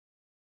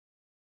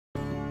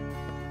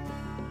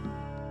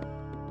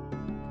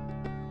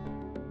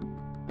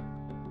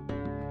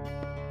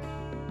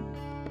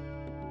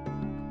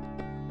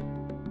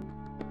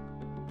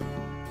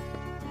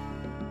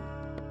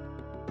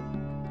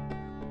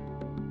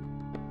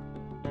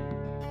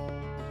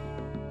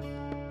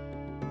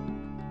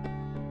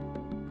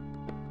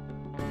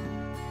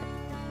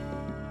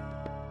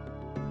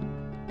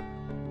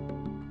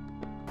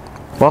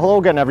Well, hello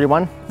again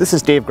everyone. This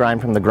is Dave Grime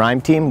from the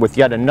Grime team with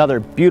yet another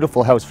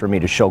beautiful house for me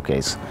to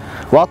showcase.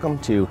 Welcome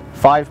to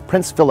 5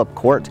 Prince Philip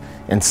Court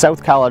in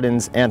South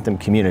Caledon's Anthem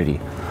community.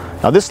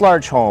 Now this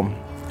large home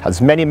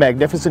has many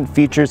magnificent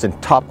features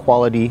and top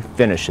quality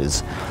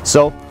finishes.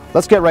 So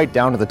let's get right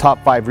down to the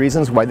top 5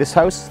 reasons why this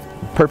house is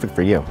perfect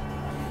for you.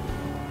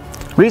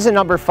 Reason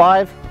number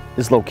 5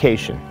 is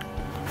location.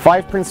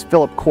 5 Prince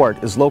Philip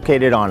Court is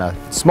located on a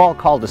small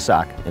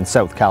cul-de-sac in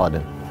South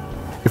Caledon.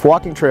 If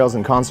walking trails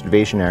and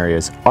conservation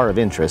areas are of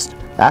interest,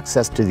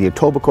 access to the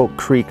Etobicoke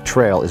Creek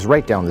Trail is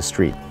right down the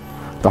street.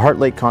 The Heart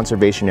Lake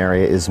Conservation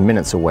Area is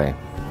minutes away.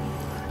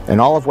 And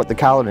all of what the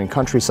Caledon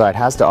countryside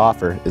has to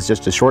offer is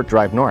just a short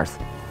drive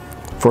north.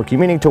 For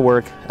commuting to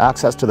work,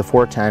 access to the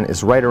 410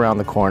 is right around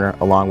the corner,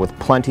 along with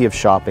plenty of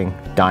shopping,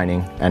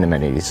 dining, and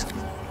amenities.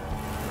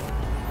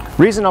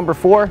 Reason number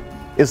 4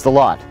 is the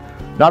lot.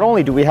 Not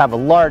only do we have a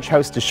large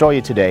house to show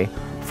you today,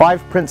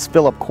 5 Prince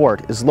Philip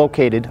Court is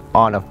located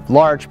on a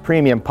large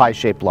premium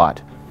pie-shaped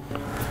lot.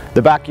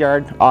 The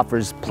backyard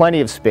offers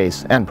plenty of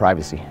space and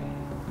privacy.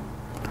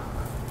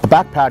 A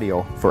back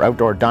patio for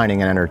outdoor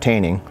dining and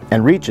entertaining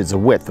and reaches a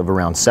width of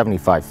around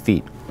 75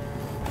 feet.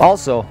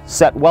 Also,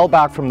 set well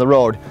back from the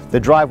road, the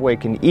driveway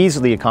can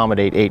easily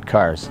accommodate 8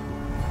 cars.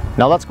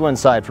 Now let's go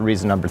inside for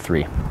reason number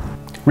 3.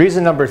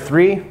 Reason number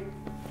 3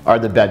 are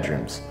the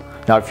bedrooms.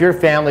 Now if you're a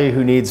family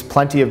who needs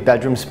plenty of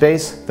bedroom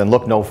space, then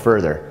look no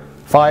further.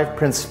 5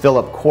 Prince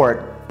Philip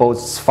Court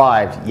boasts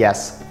 5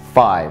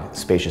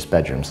 spacious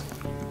bedrooms.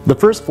 The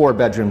first 4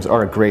 bedrooms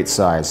are a great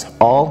size,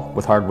 all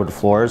with hardwood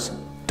floors,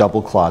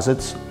 double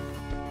closets,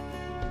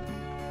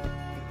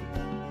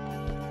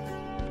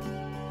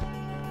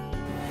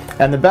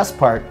 and the best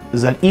part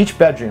is that each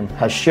bedroom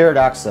has shared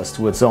access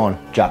to its own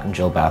Jack and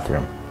Jill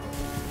bathroom.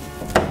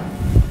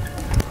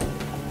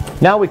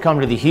 Now we come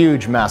to the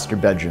huge master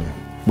bedroom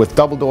with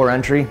double door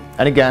entry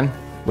and again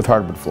with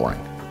hardwood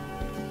flooring.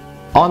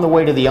 On the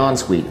way to the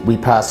ensuite, we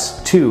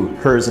pass 2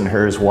 hers and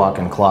hers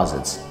walk-in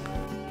closets.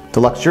 The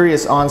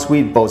luxurious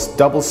ensuite boasts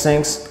double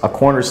sinks, a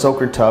corner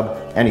soaker tub,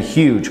 and a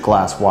huge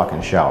glass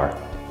walk-in shower.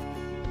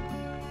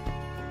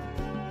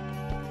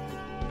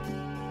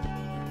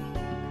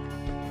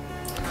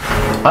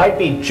 I'd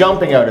be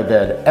jumping out of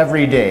bed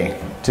every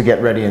day to get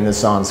ready in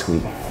this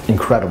ensuite.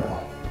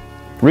 Incredible.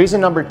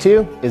 Reason number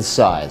 2 is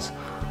size.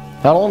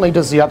 Not only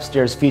does the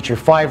upstairs feature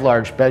 5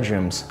 large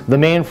bedrooms, the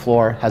main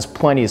floor has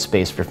plenty of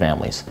space for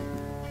families.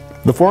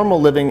 The formal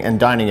living and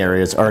dining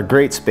areas are a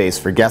great space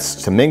for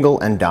guests to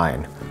mingle and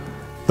dine.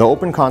 The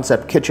open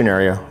concept kitchen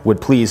area would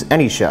please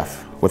any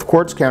chef, with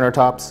quartz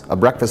countertops, a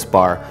breakfast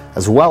bar,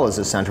 as well as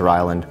a center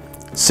island,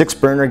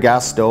 6-burner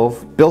gas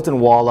stove,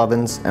 built-in wall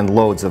ovens, and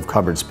loads of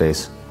cupboard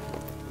space.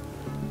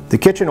 The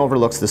kitchen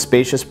overlooks the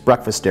spacious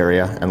breakfast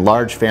area and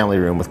large family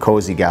room with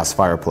cozy gas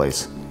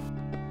fireplace.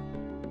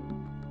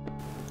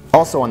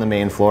 Also on the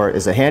main floor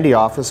is a handy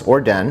office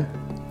or den,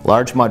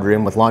 large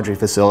mudroom with laundry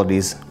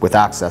facilities with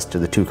access to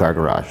the 2-car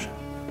garage.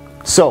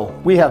 So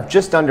we have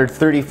just under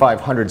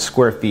 3,500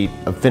 square feet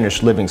of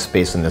finished living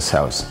space in this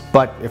house.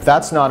 But if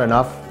that's not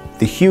enough,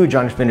 the huge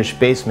unfinished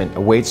basement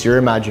awaits your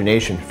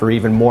imagination for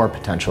even more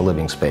potential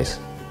living space.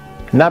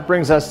 And that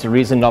brings us to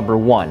reason number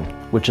 1,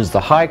 which is the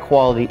high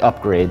quality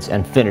upgrades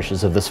and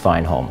finishes of this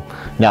fine home.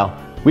 Now,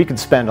 we could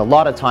spend a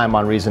lot of time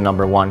on reason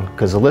number 1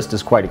 because the list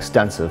is quite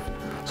extensive.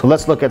 So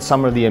let's look at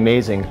some of the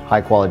amazing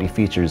high-quality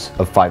features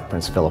of 5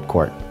 Prince Philip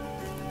Court.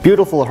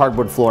 Beautiful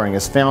hardwood flooring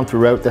is found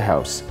throughout the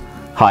house.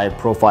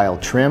 High-profile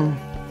trim,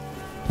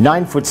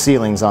 9-foot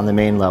ceilings on the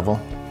main level,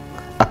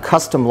 a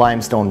custom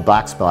limestone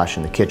backsplash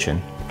in the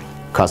kitchen,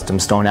 custom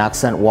stone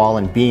accent wall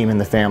and beam in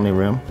the family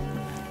room,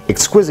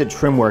 exquisite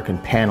trim work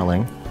and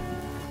paneling,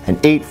 an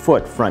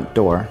 8-foot front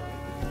door,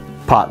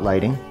 pot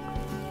lighting,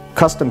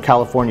 custom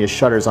California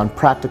shutters on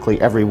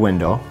practically every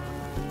window,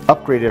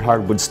 upgraded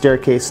hardwood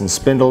staircase and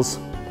spindles,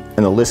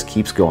 and the list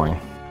keeps going.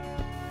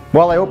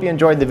 Well, I hope you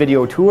enjoyed the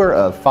video tour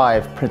of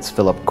 5 Prince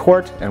Philip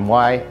Court and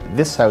why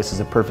this house is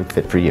a perfect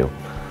fit for you.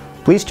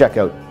 Please check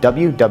out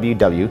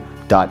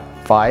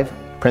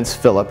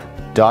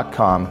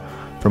www.5princephilip.com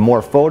for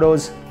more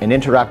photos, an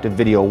interactive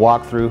video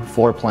walkthrough,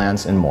 floor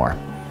plans, and more.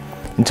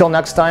 Until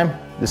next time,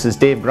 this is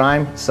Dave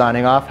Grime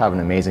signing off. Have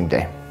an amazing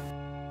day.